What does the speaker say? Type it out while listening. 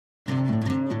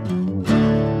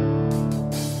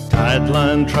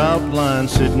Sideline, trout line,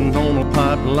 sitting on a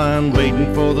pipeline,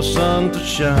 waiting for the sun to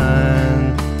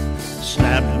shine.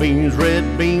 Snap beans,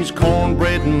 red beans,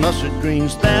 cornbread, and mustard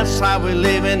greens, that's how we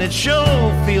live, and it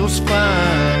sure feels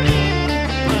fine.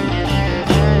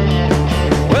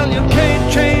 Well, you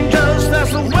can't change us,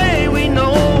 that's the way we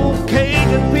know.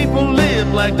 Cajun people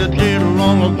live like they did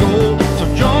long ago.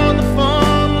 So join the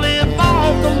fun, live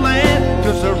off the land,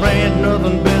 'cause there ain't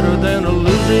nothing better than a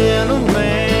Louisiana man.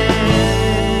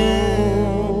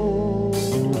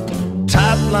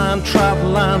 Line, trout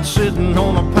line, sitting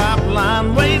on a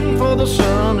pipeline, waiting for the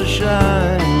sun to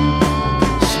shine.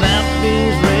 Snap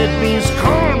beans, red beans,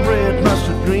 cornbread,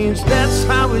 mustard greens, that's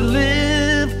how we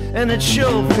live, and it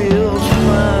sure feels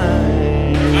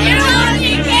fine. You're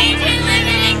watching Cajun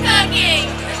Living and Cooking.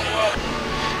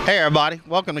 Hey everybody,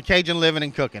 welcome to Cajun Living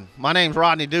and Cooking. My name's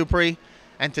Rodney Dupree,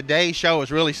 and today's show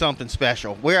is really something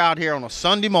special. We're out here on a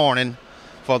Sunday morning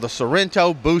for the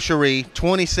Sorrento Boucherie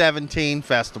 2017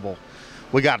 Festival.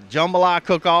 We got a jambalaya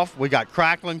cook-off, we got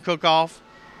crackling cook-off,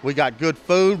 we got good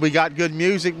food, we got good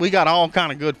music, we got all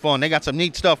kind of good fun. They got some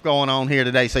neat stuff going on here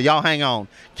today, so y'all hang on.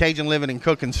 Cajun Living and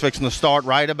Cooking's fixing to start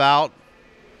right about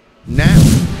now.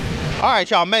 All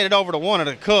right, y'all, made it over to one of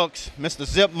the cooks, Mr.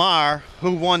 Zip Meyer,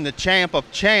 who won the Champ of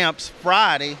Champs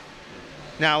Friday.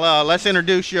 Now, let's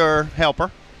introduce your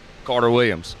helper. Carter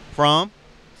Williams. From?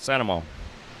 Santa Mo.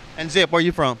 And Zip, where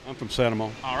you from? I'm from Santa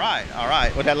Mo. All right, all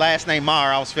right. With that last name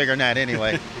Meyer, I was figuring that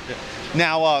anyway.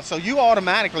 Now, so you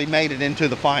automatically made it into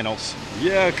the finals.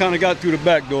 Yeah, I kind of got through the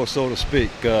back door, so to speak.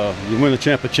 You win the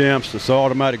Champ of Champs, it's an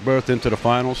automatic berth into the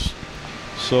finals.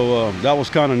 So that was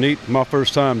kind of neat, my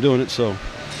first time doing it, so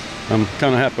I'm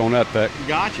kind of happy on that fact.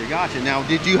 Gotcha, gotcha. Now,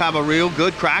 did you have a real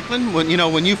good crackling?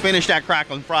 When you finished that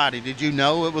crackling Friday, did you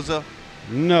know it was a...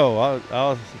 No,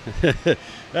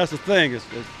 that's the thing.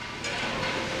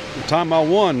 The time I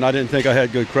won, I didn't think I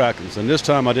had good cracklings, and this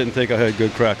time I didn't think I had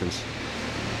good cracklings.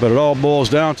 But it all boils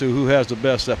down to who has the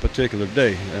best that particular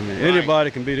day. I mean,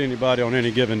 anybody can beat anybody on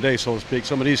any given day, so to speak.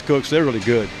 Some of these cooks, they're really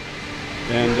good,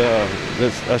 and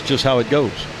that's just how it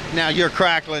goes. Now, you're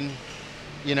crackling,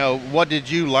 what did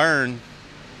you learn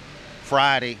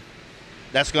Friday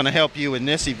that's going to help you in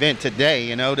this event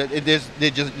today?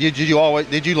 Did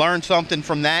you learn something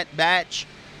from that batch?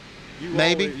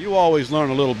 You always learn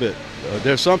a little bit.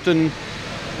 There's something,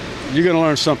 you're going to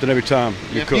learn something every time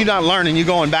you cook. If you're not learning, you're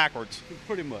going backwards.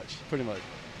 Pretty much.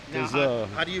 Now,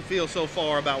 how do you feel so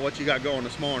far about what you got going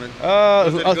this morning?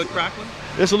 Was it a good crackling?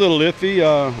 It's a little iffy.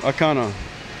 I kind of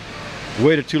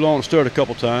waited too long to stir it a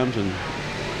couple times, and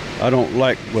I don't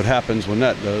like what happens when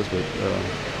that does, but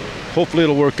hopefully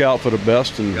it'll work out for the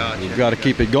best, and we've got to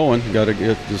keep it going.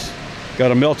 Got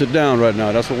to melt it down right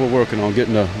now. That's what we're working on,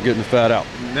 getting the fat out.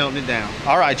 Melting it down.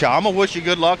 All right, y'all. I'm going to wish you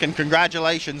good luck and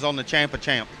congratulations on the Champ of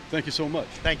Champ. Thank you so much.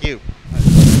 Thank you.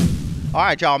 All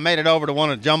right, y'all. Made it over to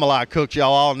one of the jambalaya cooks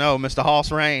y'all all know, Mr.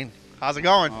 Hoss Rain. How's it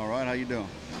going? All right. How you doing?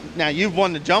 Now, you've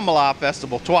won the Jambalaya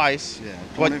Festival twice. Yeah,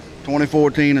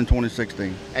 2014 and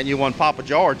 2016. And you won Papa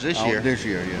George this year. This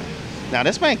year, yeah. Now,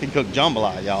 this man can cook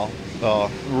jambalaya, y'all.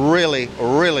 Really,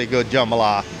 really good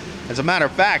jambalaya. As a matter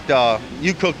of fact,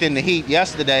 you cooked in the heat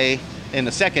yesterday in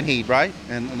the second heat, right?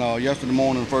 And yesterday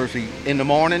morning, first heat. In the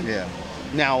morning? Yeah.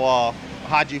 Now,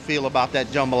 how'd you feel about that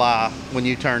jambalaya when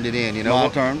you turned it in? I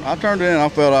turned it in. I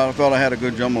felt I had a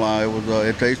good jambalaya.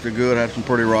 It tasted good. Had some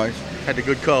pretty rice. Had a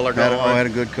good color going. Had a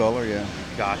good color, yeah.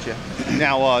 Gotcha.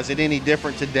 Now, is it any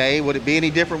different today? Would it be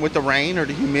any different with the rain or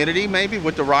the humidity? Maybe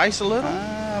with the rice a little?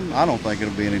 I don't think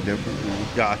it'll be any different. No.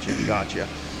 Gotcha.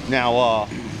 Now.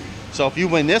 So if you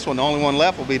win this one, the only one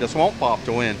left will be the Swamp Pop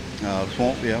to win.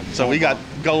 Swamp, yeah. So we got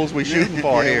goals we shooting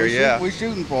for here, yeah. We're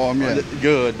shooting for them, yeah.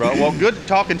 Good, bro. Well, good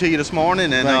talking to you this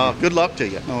morning, and good luck to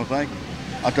you. Oh, thank you.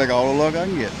 I'll take all the luck I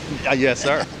can get. Yes,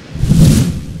 sir.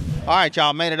 All right,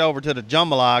 y'all, made it over to the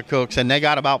jambalaya cooks, and they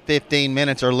got about 15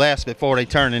 minutes or less before they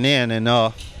turn it in.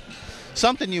 And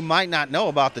something you might not know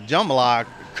about the jambalaya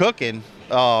cooking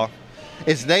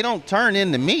is they don't turn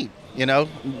in the meat,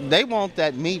 They want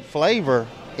that meat flavor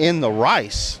in the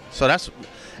rice. So that's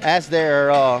as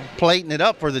they're plating it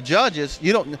up for the judges.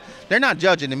 They're not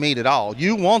judging the meat at all.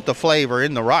 You want the flavor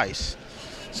in the rice.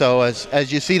 So as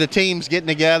you see the teams getting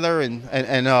together and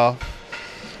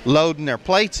loading their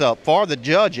plates up for the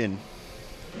judging,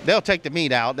 they'll take the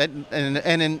meat out,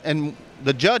 and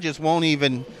the judges won't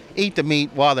even eat the meat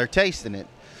while they're tasting it.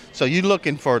 So you're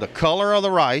looking for the color of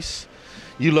the rice,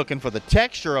 you're looking for the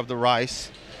texture of the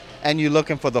rice, and you're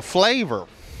looking for the flavor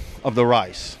of the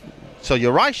rice. So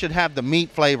your rice should have the meat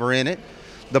flavor in it,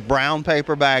 the brown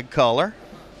paper bag color,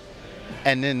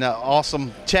 and then the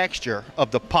awesome texture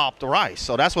of the popped rice.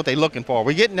 So that's what they're looking for.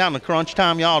 We're getting down to crunch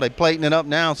time, y'all. They're plating it up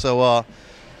now, so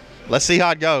let's see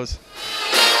how it goes.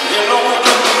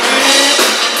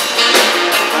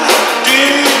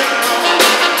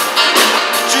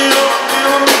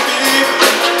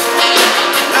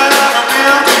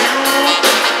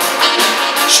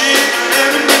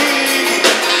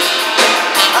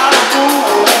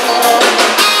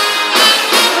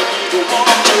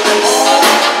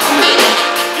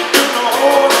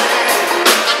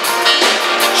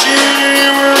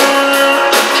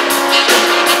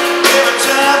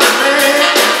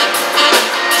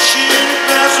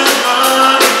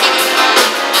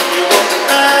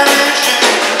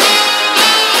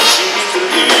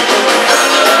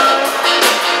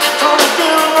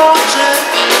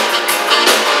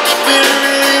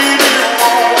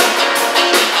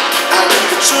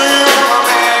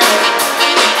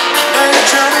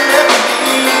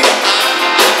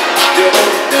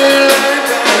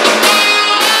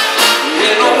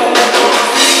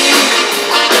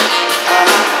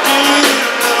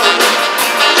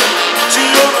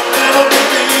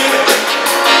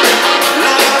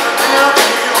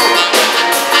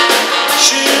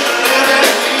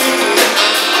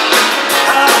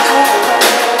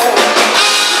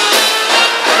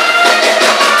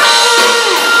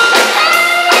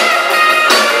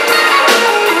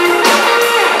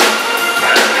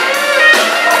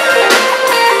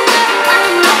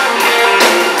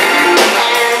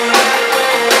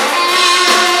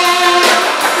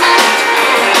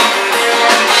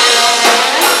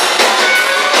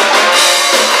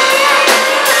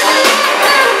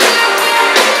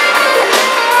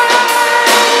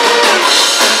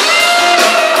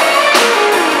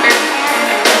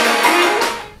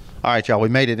 All right, y'all, we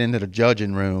made it into the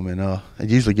judging room, and it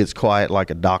usually gets quiet like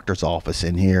a doctor's office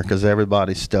in here because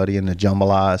everybody's studying the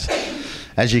jambalas.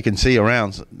 As you can see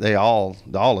around, all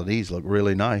of these look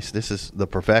really nice. This is the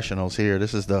professionals here.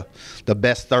 This is the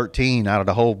best 13 out of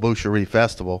the whole Boucherie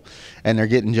festival, and they're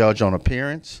getting judged on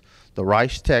appearance, the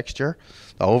rice texture,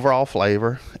 the overall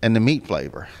flavor, and the meat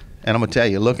flavor. And I'm going to tell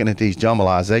you, looking at these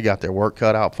jambalas, they got their work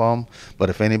cut out for them.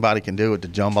 But if anybody can do it, the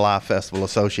Jambalaya Festival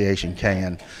Association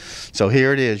can. So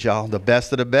here it is, y'all, the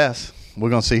best of the best.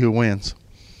 We're going to see who wins.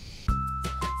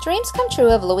 Dreams Come True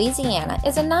of Louisiana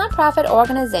is a nonprofit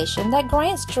organization that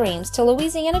grants dreams to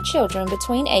Louisiana children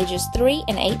between ages 3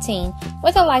 and 18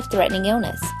 with a life-threatening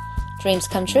illness. Dreams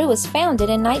Come True was founded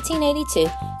in 1982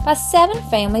 by 7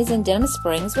 families in Denham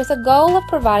Springs with a goal of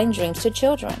providing dreams to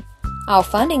children. All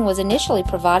funding was initially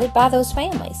provided by those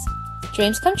families.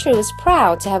 Dreams Come True is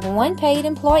proud to have 1 paid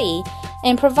employee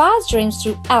and provides dreams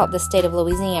throughout the state of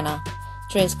Louisiana.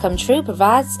 Dreams Come True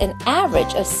provides an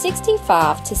average of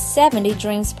 65 to 70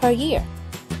 dreams per year.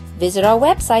 Visit our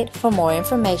website for more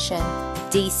information,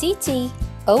 dctofla.com.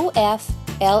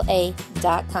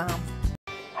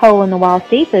 Hole in the Wall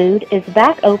Seafood is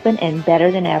back open and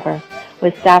better than ever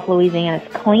with South Louisiana's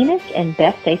cleanest and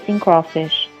best tasting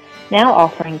crawfish. Now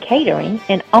offering catering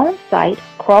and on-site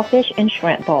crawfish and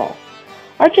shrimp bowls.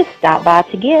 Or just stop by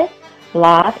to get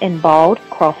live and balled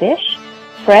crawfish,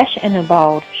 fresh and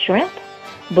balled shrimp,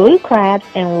 blue crabs,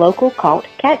 and local caught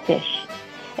catfish.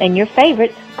 And your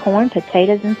favorites, corn,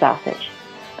 potatoes, and sausage.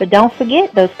 But don't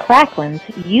forget those cracklings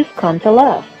you've come to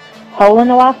love. Hole in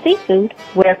the Wall Seafood,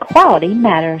 where quality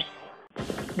matters.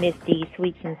 Miss D's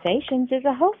Sweet Sensations is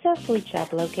a wholesale sweet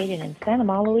shop located in Santa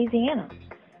Maria, Louisiana.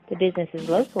 The business is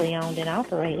locally owned and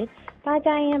operated by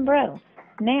Diane Bro,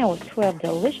 now with 12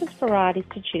 delicious varieties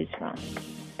to choose from.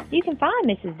 You can find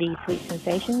Mrs. D's Sweet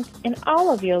Sensations in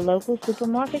all of your local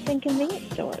supermarkets and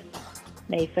convenience stores.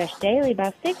 Made fresh daily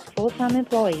by 6 full-time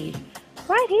employees,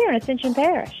 right here in Ascension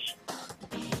Parish.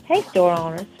 Hey store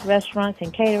owners, restaurants,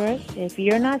 and caterers, if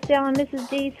you're not selling Mrs.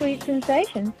 D's Sweet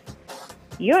Sensations,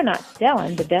 you're not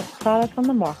selling the best product on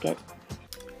the market.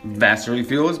 Boucherie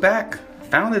Fuel is back.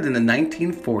 Founded in the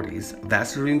 1940s,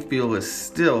 Boucherie Fuel is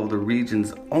still the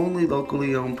region's only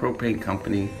locally owned propane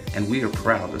company, and we are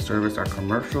proud to service our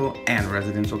commercial and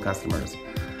residential customers.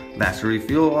 Boucherie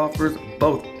Fuel offers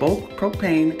both bulk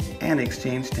propane and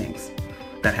exchange tanks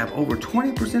that have over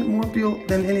 20% more fuel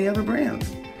than any other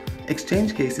brands.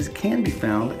 Exchange cases can be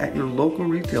found at your local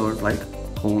retailers like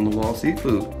Hole in the Wall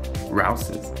Seafood,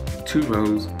 Rouse's, Two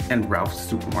Rows, and Ralph's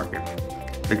Supermarket.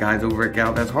 The guys over at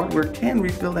Galvez Hardware can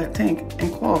refill that tank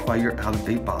and qualify your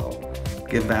out-of-date bottle.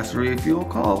 Give Boucherie Fuel a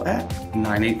call at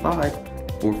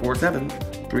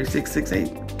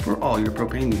 985-447-3668 for all your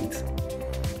propane needs.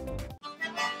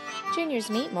 Junior's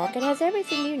Meat Market has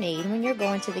everything you need when you're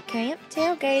going to the camp,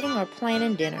 tailgating, or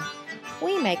planning dinner.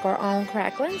 We make our own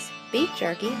cracklings, beef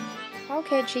jerky, hog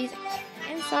head cheese,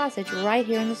 and sausage right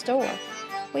here in the store.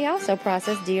 We also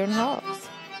process deer and hogs.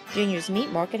 Junior's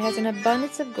Meat Market has an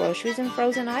abundance of groceries and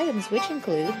frozen items, which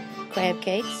include crab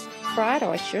cakes, fried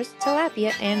oysters,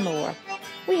 tilapia, and more.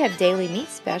 We have daily meat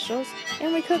specials,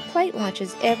 and we cook plate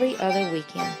lunches every other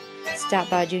weekend. Stop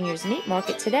by Junior's Meat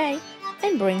Market today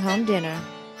and bring home dinner.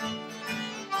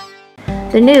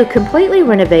 The new, completely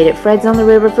renovated Fred's on the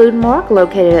River Food Mark,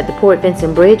 located at the Port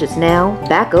Vincent Bridge, is now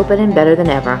back open and better than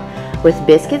ever, with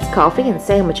biscuits, coffee, and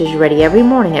sandwiches ready every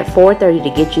morning at 4:30 to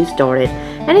get you started,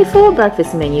 and a full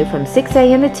breakfast menu from 6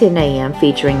 a.m. to 10 a.m.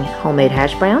 featuring homemade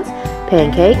hash browns,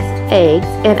 pancakes, eggs,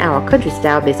 and our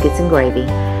country-style biscuits and gravy.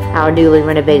 Our newly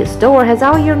renovated store has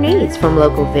all your needs from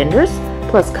local vendors,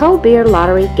 plus cold beer,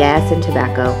 lottery, gas, and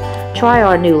tobacco. Try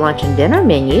our new lunch and dinner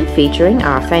menu featuring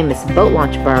our famous boat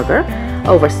launch burger,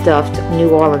 overstuffed New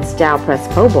Orleans-style pressed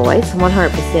po' boys,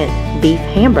 100% beef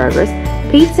hamburgers,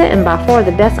 pizza, and by far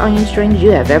the best onion strings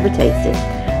you have ever tasted.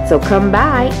 So come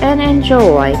by and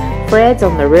enjoy Fred's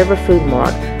on the River Food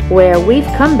Mark, where we've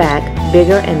come back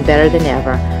bigger and better than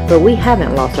ever, but we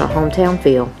haven't lost our hometown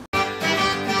feel.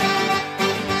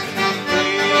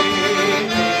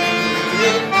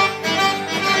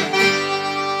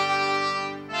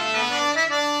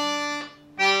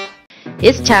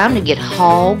 It's time to get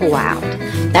hog wild.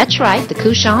 That's right, the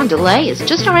Couchon Delay is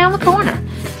just around the corner.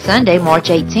 Sunday, March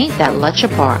 18th at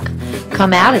Lutcher Park.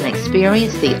 Come out and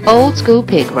experience the old school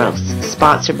pig roast,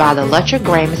 sponsored by the Lutcher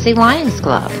Gramercy Lions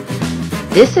Club.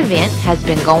 This event has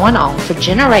been going on for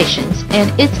generations,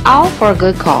 and it's all for a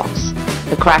good cause.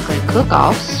 The crackling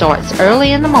cook-off starts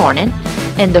early in the morning,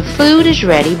 and the food is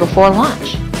ready before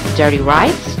lunch. Dirty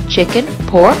rice, chicken,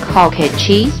 pork, hoghead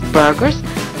cheese, burgers,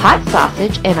 hot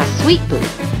sausage, and a sweet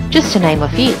booth, just to name a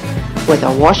few, with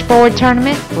a washboard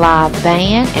tournament, live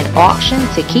band, and auction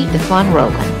to keep the fun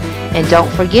rolling. And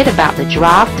don't forget about the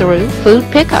drive-through food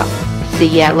pickup. See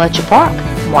you at Lutcher Park,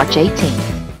 March 18th.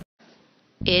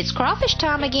 It's crawfish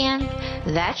time again.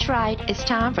 That's right, it's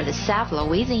time for the South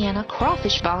Louisiana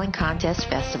Crawfish Balling Contest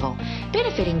Festival,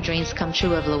 benefiting Dreams Come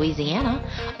True of Louisiana,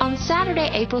 on Saturday,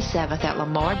 April 7th at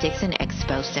Lamar Dixon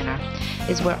Expo Center,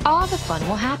 is where all the fun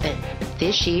will happen.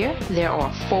 This year, there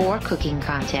are 4 cooking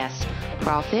contests: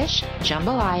 crawfish,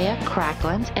 jambalaya,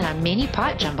 cracklings, and a mini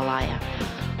pot jambalaya.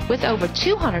 With over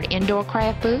 200 indoor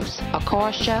craft booths, a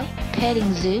car show,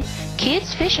 petting zoo,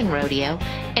 kids fishing rodeo,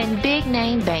 and big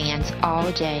name bands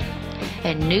all day.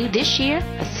 And new this year,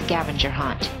 a scavenger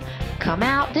hunt. Come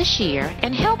out this year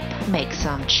and help make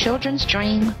some children's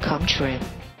dream come true.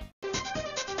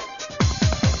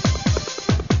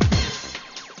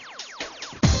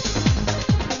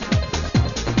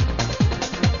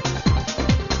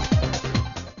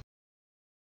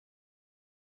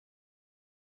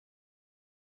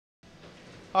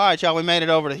 All right, y'all, we made it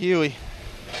over to Huey.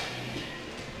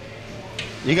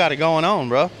 You got it going on,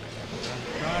 bro.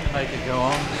 Trying to make it go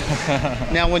on.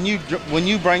 Now, when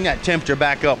you bring that temperature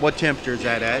back up, what temperature is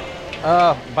that at?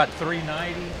 About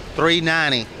 390.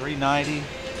 390. 390.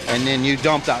 And then you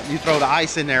throw the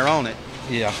ice in there on it.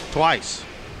 Yeah. Twice.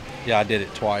 Yeah, I did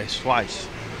it twice. Twice.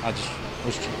 I just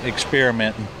was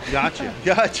experimenting. Gotcha.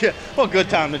 Gotcha. Well, good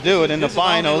time to do it in the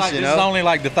finals, you know. This is only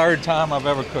like the 3rd time I've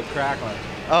ever cooked crackling.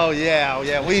 Oh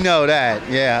yeah, we know that.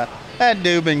 Yeah, that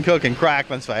dude been cooking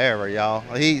cracklings forever, y'all.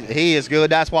 He is good.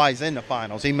 That's why he's in the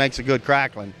finals. He makes a good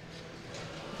crackling.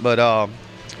 But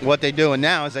what they doing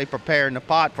now is they preparing the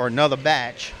pot for another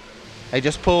batch. They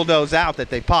just pulled those out that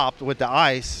they popped with the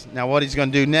ice. Now what he's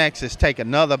going to do next is take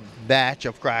another batch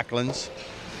of cracklings.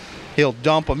 He'll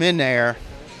dump them in there.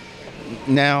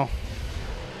 Now,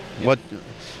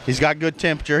 he's got good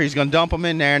temperature. He's going to dump them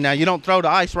in there. Now you don't throw the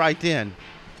ice right then.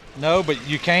 No, but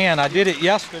you can. I did it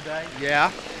yesterday. Yeah?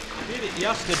 I did it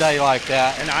yesterday like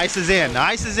that. And the ice is in. The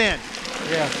ice is in.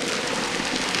 Yeah.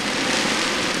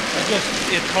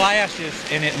 It clashes,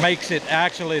 and it makes it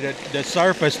actually the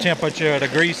surface temperature of the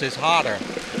grease is hotter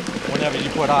whenever you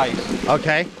put ice.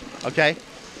 Okay. Okay.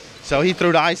 So he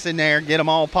threw the ice in there, get them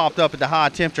all popped up at the high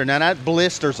temperature. Now that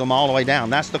blisters them all the way down.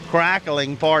 That's the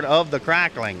crackling part of the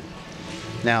crackling.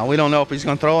 Now, we don't know if he's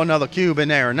going to throw another cube in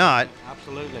there or not.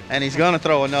 Absolutely. And he's going to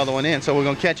throw another one in, so we're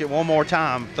going to catch it one more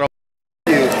time.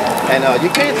 And you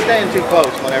can't stand too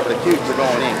close whenever the cubes are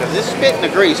going in, because it's spitting the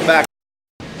grease back.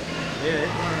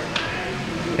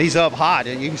 He's up hot,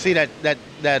 and you can see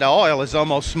that oil is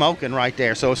almost smoking right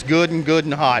there, so it's good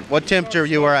and hot. What temperature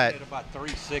you were at? At about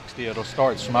 360, it'll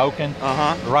start smoking.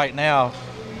 Uh-huh. Right now,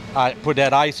 I put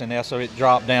that ice in there, so it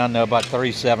dropped down to about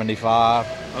 375,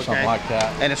 something like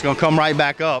that. And it's going to come right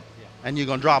back up, and you're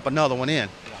going to drop another one in.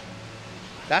 Yeah.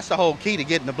 That's the whole key to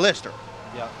getting the blister.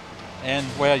 Yeah. And,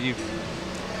 well,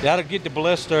 That'll get the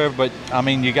blister, but I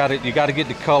mean, you got to get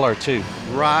the color too.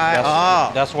 Right.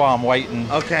 That's why I'm waiting.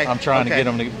 Okay. I'm trying to get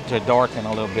them to darken a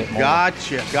little bit more.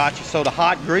 Gotcha. So the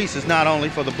hot grease is not only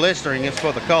for the blistering, it's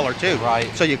for the color too. Right.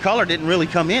 So your color didn't really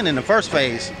come in the first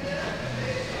phase.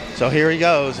 So here he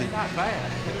goes. Not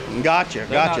bad. Gotcha.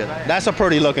 That's a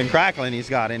pretty looking crackling he's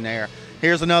got in there.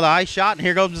 Here's another ice shot, and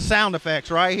here goes the sound effects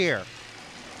right here.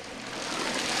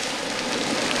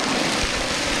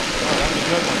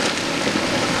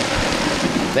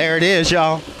 There it is,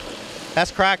 y'all. That's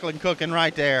crackling cooking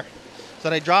right there. So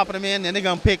they dropping them in, then they're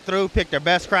gonna pick their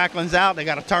best cracklings out. They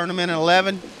gotta turn them in at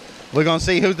 11. We're gonna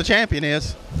see who the champion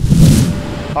is.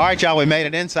 All right, y'all, we made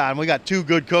it inside, and we got two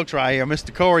good cooks right here.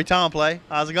 Mr. Corey Tomplay,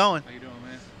 how's it going? How you doing,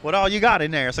 man? What all you got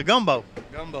in there? It's a gumbo.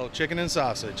 Gumbo, chicken and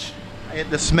sausage.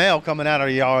 The smell coming out of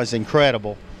y'all is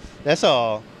incredible. That's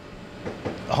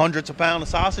hundreds of pounds of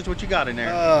sausage. What you got in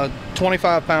there?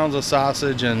 25 pounds of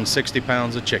sausage and 60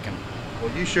 pounds of chicken.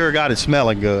 Well, you sure got it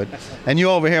smelling good. And you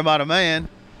over here by the man,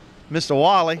 Mr.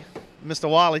 Wally. Mr.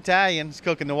 Wally Italian's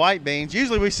cooking the white beans.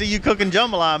 Usually we see you cooking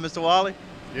jambalaya, Mr. Wally.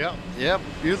 Yep.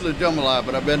 Usually jambalaya,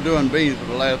 but I've been doing beans for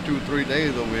the last 2 or 3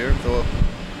 days over here, so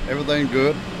everything's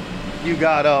good. You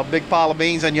got a big pile of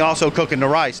beans, and you also cooking the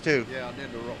rice too. Yeah, I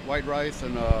did the white rice,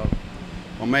 and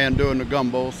my man doing the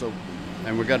gumbo. So,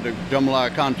 and we got the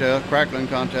jambalaya contest, crackling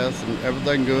contest, and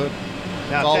everything good.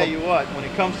 Now I'll tell you what, when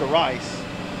it comes to rice,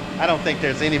 I don't think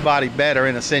there's anybody better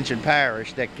in Ascension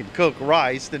Parish that can cook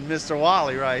rice than Mr.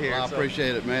 Wally right here. Well, I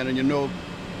appreciate it, man, and you know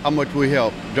how much we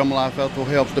help. Jambalaya Festival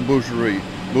helps the Boucherie.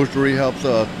 Boucherie helps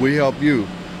us. We help you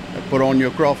put on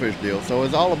your crawfish deal. So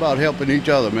it's all about helping each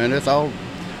other, man. It's all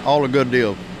a good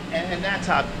deal. And that's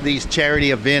how these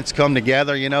charity events come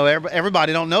together. You know,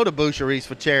 everybody don't know the Boucheries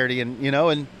for charity, and you know,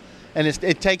 and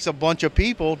it takes a bunch of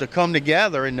people to come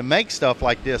together and to make stuff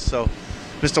like this. So,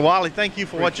 Mr. Wally, thank you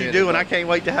for what you do, and I can't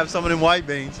wait to have some of them white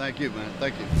beans. Thank you, man.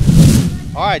 Thank you.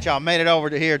 All right, y'all, made it over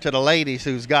to here to the ladies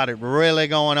who's got it really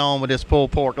going on with this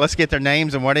pulled pork. Let's get their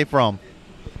names and where they from.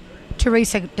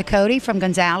 Teresa Ducote from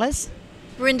Gonzales.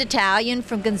 Brenda Talion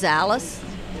from Gonzales.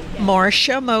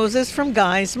 Marcia Moses from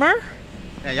Geismar.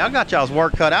 Now, y'all got y'all's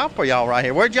work cut out for y'all right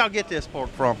here. Where'd y'all get this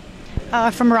pork from?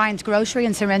 From Ryan's Grocery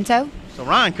in Sorrento. So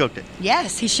Ryan cooked it?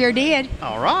 Yes, he sure did.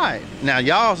 All right. Now,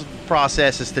 y'all's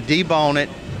process is to debone it,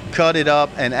 cut it up,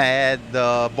 and add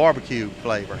the barbecue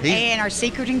flavor. And our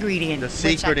secret ingredient. The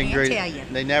secret ingredient. Tell you.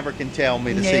 They never can tell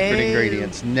me the secret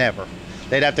ingredients. Never.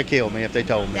 They'd have to kill me if they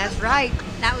told me. That's right.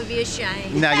 That would be a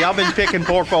shame. Now, y'all been picking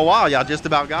pork for a while. Y'all just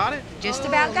about got it? Just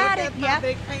about got it, yeah.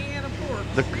 Big pan of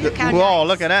pork. Whoa,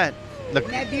 look at that.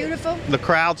 Isn't that beautiful? The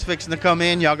crowd's fixing to come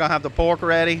in. Y'all gonna have the pork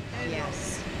ready?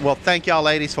 Yes. Well, thank y'all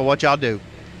ladies for what y'all do.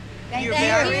 Thank you.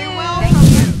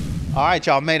 All right,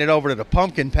 y'all made it over to the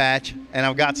pumpkin patch, and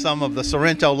I've got some of the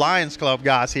Sorrento Lions Club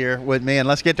guys here with me, and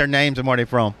let's get their names and where they're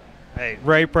from. Hey,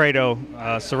 Ray Prado,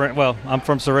 well, I'm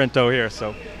from Sorrento here,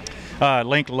 so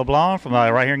Link LeBlanc from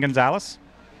right here in Gonzales.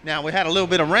 Now, we had a little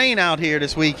bit of rain out here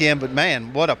this weekend, but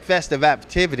man, what a festive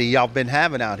activity y'all been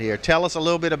having out here. Tell us a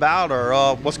little bit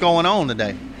about what's going on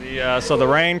today. So the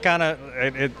rain kind of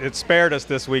it spared us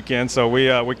this weekend, so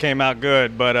we came out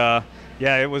good. But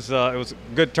yeah, it was a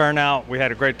good turnout. We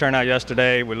had a great turnout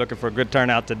yesterday. We're looking for a good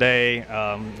turnout today.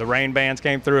 The rain bands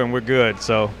came through, and we're good.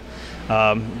 So,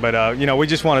 you know, we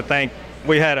just want to thank.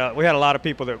 We had a lot of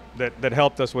people that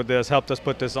helped us with this, helped us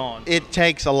put this on. It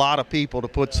takes a lot of people to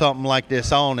put something like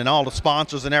this on, and all the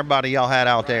sponsors and everybody y'all had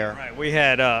out there. Right. We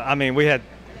had, we had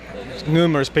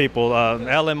numerous people,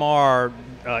 LMR,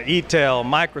 E-Tel,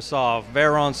 Microsoft,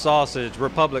 Veron Sausage,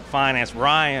 Republic Finance,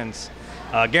 Ryan's,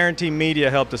 Guarantee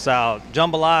Media helped us out.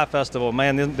 Jambalaya Festival,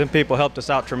 man, them people helped us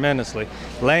out tremendously.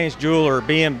 Lane's Jeweler,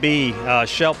 B&B,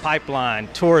 Shell Pipeline,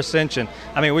 Tour Ascension.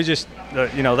 I mean, we just,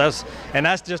 you know, that's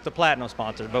just the platinum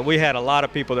sponsor. But we had a lot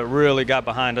of people that really got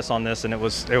behind us on this, and it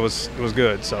was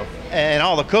good. So. And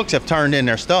all the cooks have turned in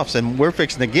their stuffs, and we're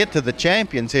fixing to get to the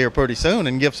champions here pretty soon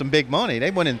and give some big money.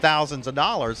 They went in thousands of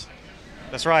dollars.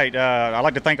 That's right. I'd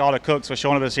like to thank all the cooks for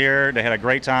showing up this year. They had a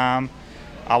great time.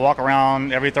 I walk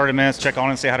around every 30 minutes, check on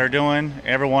them and see how they're doing.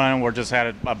 Everyone were just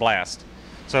had a blast.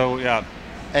 So, yeah.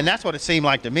 And that's what it seemed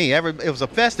like to me. It was a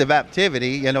festive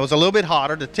activity, and it was a little bit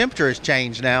hotter. The temperature has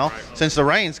changed now since the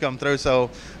rain's come through. So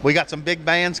we got some big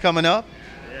bands coming up.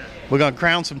 Yeah. We're going to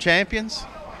crown some champions.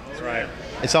 That's right.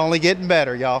 It's only getting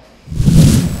better, y'all.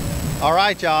 All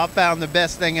right, y'all. I found the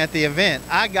best thing at the event.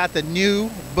 I got the new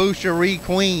Boucherie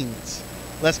Queens.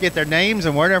 Let's get their names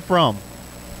and where they're from.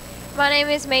 My name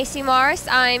is Macy Morris.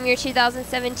 I'm your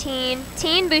 2017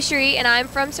 Teen Boucherie, and I'm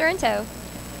from Sorrento.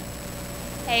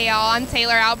 Hey y'all, I'm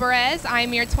Taylor Alvarez.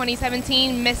 I'm your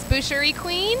 2017 Miss Boucherie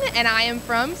Queen, and I am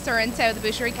from Sorrento, the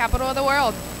boucherie capital of the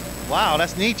world. Wow,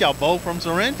 that's neat. Y'all both from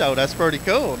Sorrento. That's pretty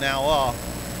cool. Now,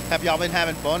 have y'all been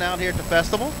having fun out here at the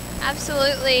festival?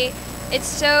 Absolutely. It's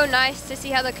so nice to see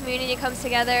how the community comes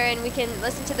together and we can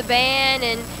listen to the band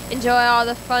and enjoy all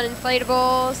the fun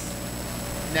inflatables.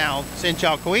 Now, since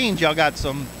y'all queens, y'all got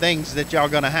some things that y'all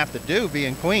gonna have to do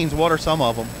being queens. What are some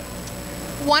of them?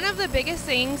 One of the biggest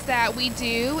things that we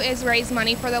do is raise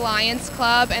money for the Lions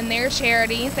Club and their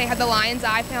charities. They have the Lions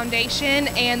Eye Foundation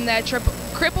and the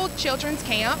Crippled Children's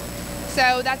Camp.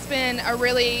 So that's been a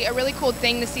really cool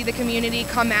thing to see the community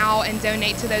come out and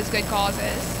donate to those good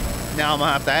causes. Now I'm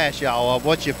gonna have to ask y'all,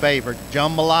 what's your favorite,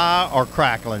 jambalaya or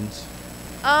cracklins?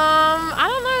 I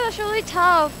don't know, that's really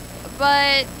tough,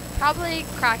 but probably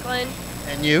crackling.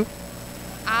 And you?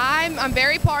 I'm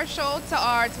very partial to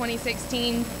our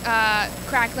 2016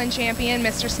 cracklin champion,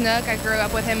 Mr. Snook. I grew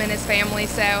up with him and his family,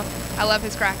 so I love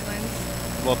his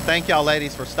cracklins. Well, thank y'all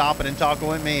ladies for stopping and talking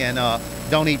with me, and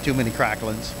don't eat too many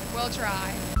cracklins. We'll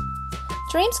try.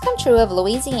 Dreams Come True of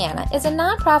Louisiana is a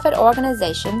nonprofit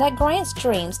organization that grants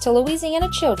dreams to Louisiana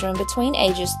children between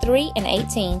ages 3 and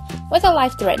 18 with a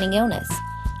life-threatening illness.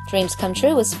 Dreams Come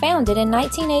True was founded in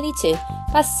 1982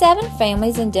 by 7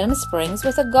 families in Denham Springs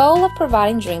with a goal of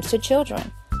providing dreams to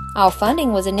children. All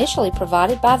funding was initially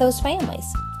provided by those families.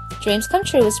 Dreams Come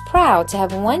True is proud to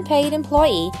have 1 paid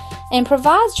employee and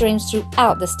provides dreams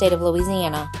throughout the state of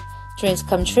Louisiana. Dreams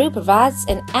Come True provides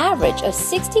an average of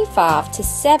 65 to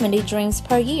 70 dreams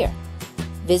per year.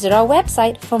 Visit our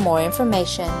website for more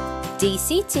information,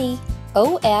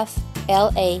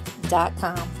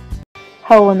 dctofla.com.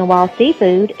 Hole in the Wall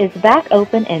Seafood is back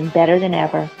open and better than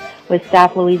ever with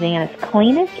South Louisiana's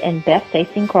cleanest and best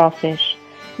tasting crawfish,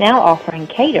 now offering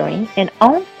catering and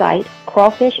on-site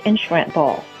crawfish and shrimp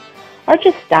balls. Or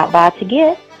just stop by to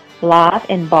get live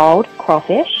and balled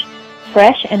crawfish,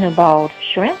 fresh and balled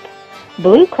shrimp,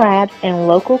 blue crabs, and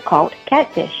local caught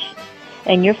catfish,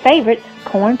 and your favorites,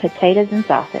 corn, potatoes, and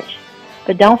sausage.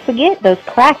 But don't forget those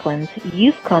cracklins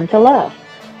you've come to love.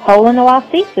 Hole in the Wall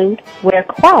Seafood, where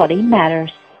quality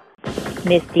matters.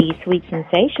 Miss D's Sweet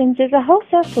Sensations is a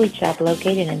wholesale sweet shop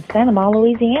located in Santa Maria,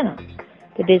 Louisiana.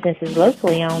 The business is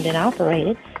locally owned and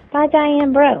operated by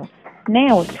Diane Bro,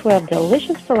 now with 12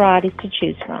 delicious varieties to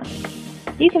choose from.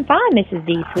 You can find Mrs.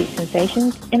 D's Sweet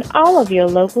Sensations in all of your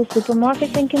local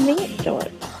supermarkets and convenience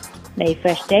stores. Made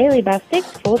fresh daily by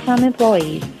 6 full-time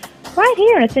employees, right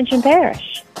here in Ascension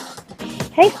Parish.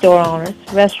 Hey store owners,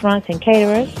 restaurants, and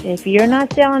caterers, if you're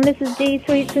not selling Mrs. D's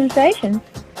Sweet Sensations,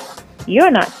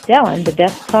 you're not selling the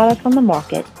best product on the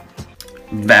market.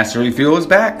 Boucherie Fuel is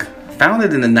back.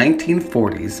 Founded in the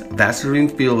 1940s, Boucherie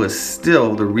Fuel is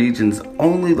still the region's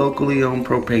only locally owned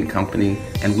propane company,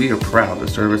 and we are proud to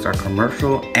service our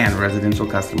commercial and residential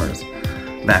customers.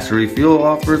 Boucherie Fuel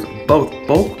offers both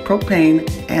bulk propane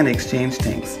and exchange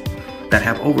tanks that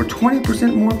have over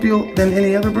 20% more fuel than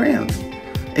any other brand.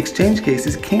 Exchange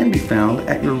cases can be found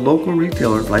at your local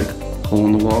retailers like Hole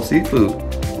in the Wall Seafood,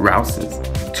 Rouse's,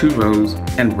 Two Rows,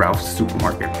 and Ralph's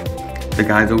Supermarket. The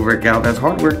guys over at Galvez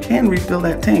Hardware can refill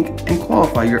that tank and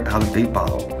qualify your out-of-date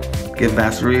bottle. Give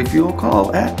Boucherie Fuel a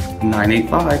call at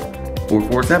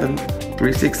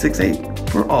 985-447-3668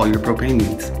 for all your propane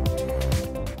needs.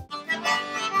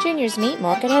 Junior's Meat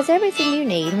Market has everything you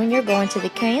need when you're going to the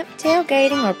camp,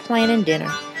 tailgating, or planning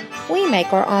dinner. We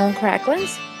make our own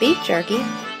cracklins, beef jerky,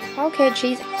 hog-head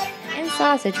cheese, and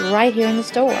sausage right here in the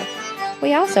store.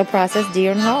 We also process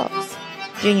deer and hogs.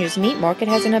 Junior's Meat Market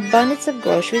has an abundance of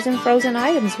groceries and frozen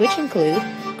items which include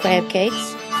crab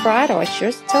cakes, fried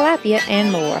oysters, tilapia,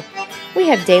 and more. We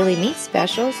have daily meat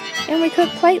specials, and we cook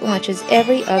plate lunches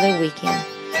every other weekend.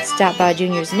 Stop by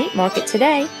Junior's Meat Market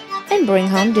today and bring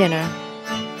home dinner.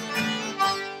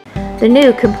 The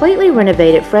new, completely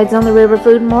renovated Fred's on the River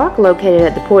Food Mark, located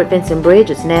at the Port Vincent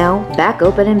Bridge, is now back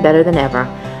open and better than ever,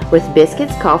 with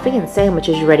biscuits, coffee, and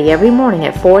sandwiches ready every morning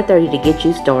at 4:30 to get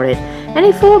you started, and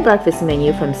a full breakfast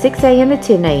menu from 6 a.m. to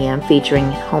 10 a.m.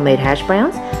 featuring homemade hash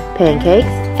browns,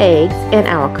 pancakes, eggs, and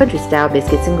our country-style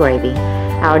biscuits and gravy.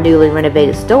 Our newly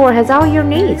renovated store has all your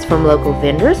needs from local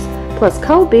vendors, plus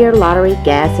cold beer, lottery,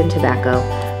 gas, and tobacco.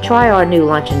 Try our new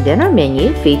lunch and dinner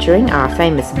menu featuring our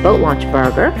famous boat launch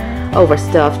burger,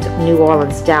 overstuffed New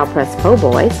Orleans-style pressed po'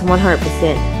 boys,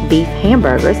 100% beef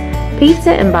hamburgers,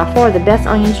 pizza, and by far the best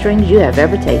onion strings you have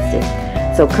ever tasted.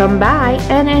 So come by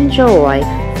and enjoy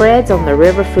Fred's on the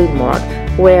River Food Mark,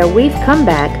 where we've come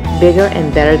back bigger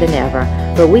and better than ever,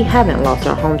 but we haven't lost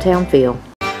our hometown feel.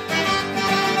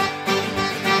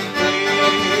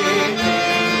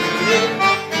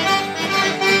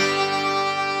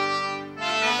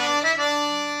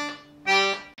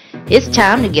 It's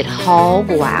time to get hog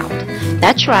wild.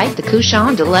 That's right, the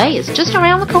Couchon Delay is just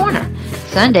around the corner.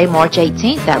 Sunday, March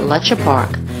 18th at Lutcher Park.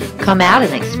 Come out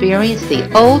and experience the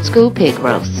old school pig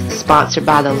roast, sponsored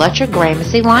by the Lutcher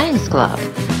Gramercy Lions Club.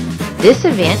 This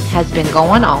event has been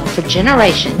going on for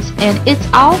generations, and it's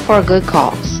all for a good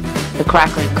cause. The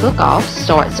crackling cook-off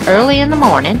starts early in the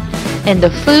morning, and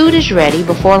the food is ready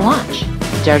before lunch.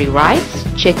 Dirty rice,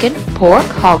 chicken, pork,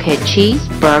 hoghead cheese,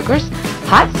 burgers,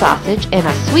 hot sausage, and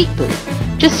a sweet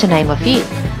booth, just to name a few,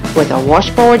 with a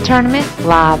washboard tournament,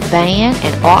 live band,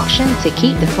 and auction to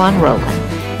keep the fun rolling.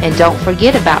 And don't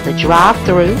forget about the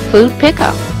drive-through food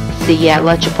pickup. See you at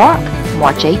Lutcher Park,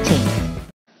 March 18th.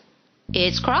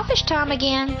 It's crawfish time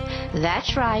again.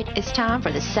 That's right, it's time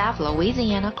for the South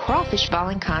Louisiana Crawfish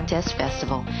Balling Contest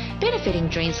Festival, benefiting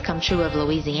Dreams Come True of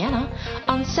Louisiana.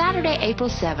 On Saturday, April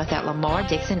 7th at Lamar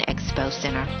Dixon Expo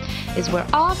Center is where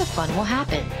all the fun will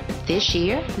happen. This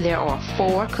year, there are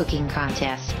 4 cooking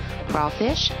contests: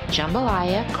 crawfish,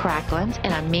 jambalaya, cracklings,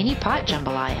 and a mini pot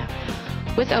jambalaya.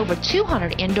 With over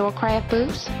 200 indoor craft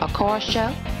booths, a car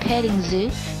show, petting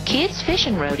zoo, kids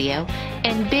fishing rodeo,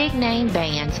 and big name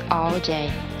bands all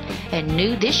day. And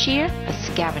new this year, a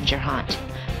scavenger hunt.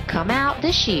 Come out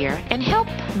this year and help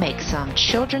make some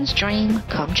children's dream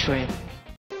come true.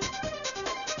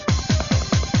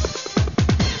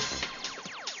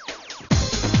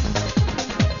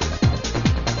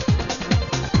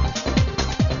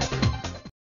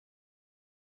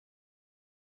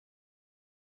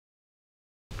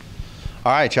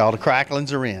 All right, y'all, the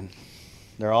cracklings are in.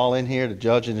 They're all in here. The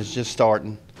judging is just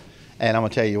starting. And I'm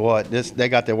going to tell you what, they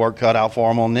got their work cut out for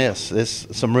them on this. There's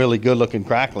some really good-looking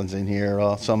cracklings in here.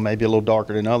 Some maybe a little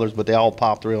darker than others, but they all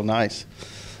popped real nice.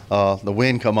 The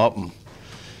wind come up and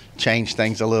changed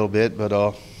things a little bit, but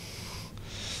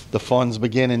the fun's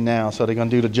beginning now, so they're going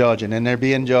to do the judging. And they're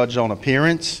being judged on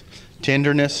appearance,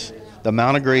 tenderness, the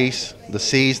amount of grease, the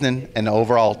seasoning, and the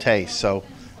overall taste. So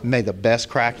may the best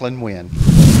crackling win.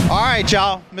 All right,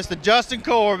 y'all, Mr. Justin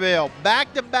Corville,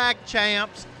 back-to-back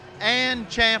champs and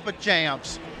champ of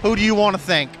champs. Who do you want to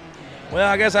thank? Well,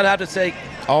 I guess I'd have to take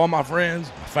all my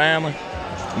friends, my family,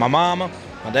 my mama,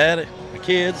 my daddy, my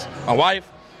kids, my wife.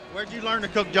 Where'd you learn to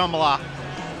cook jambalaya?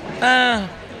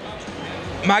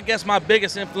 I guess my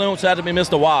biggest influence had to be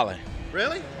Mr. Wally.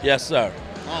 Really? Yes, sir.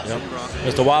 Awesome, bro.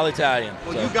 Mr. Wally Italian.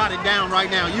 Well, so. you got it down right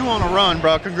now. You on a run,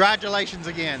 bro. Congratulations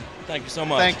again. Thank you so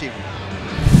much. Thank you.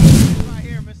 Right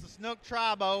here, Mr. Snook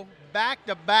Tribo,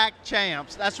 back-to-back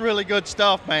champs. That's really good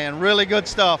stuff, man. Really good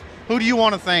stuff. Who do you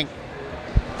want to thank?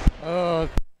 Jambalaya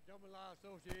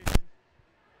Association.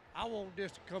 I want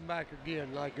this to come back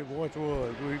again like it once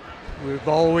was. We've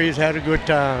always had a good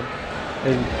time,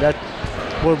 and that's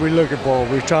what we're looking for.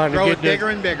 We're trying to Grow get it bigger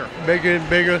and bigger. Bigger and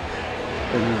bigger,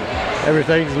 and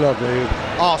everything's lovely.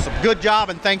 Awesome. Good job,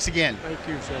 and thanks again. Thank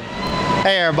you, sir.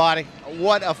 Hey, everybody.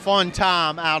 What a fun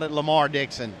time out at Lamar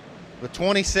Dixon. The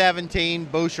 2017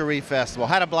 Boucherie Festival.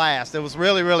 Had a blast. It was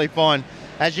really, really fun.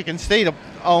 As you can see, the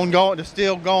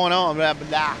still going on.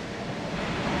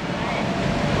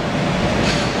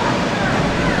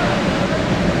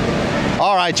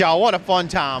 All right, y'all, what a fun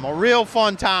time. A real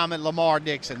fun time at Lamar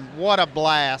Dixon. What a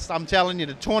blast. I'm telling you,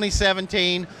 the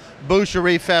 2017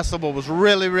 Boucherie Festival was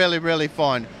really, really, really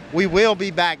fun. We will be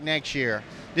back next year.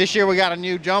 This year we got a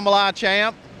new jambalaya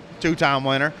champ, 2-time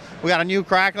winner. We got a new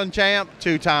crackling champ,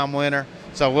 2-time winner.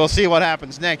 So we'll see what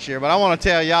happens next year. But I want to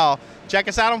tell y'all, check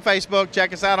us out on Facebook,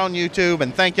 check us out on YouTube,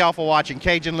 and thank y'all for watching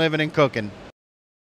Cajun Living and Cooking.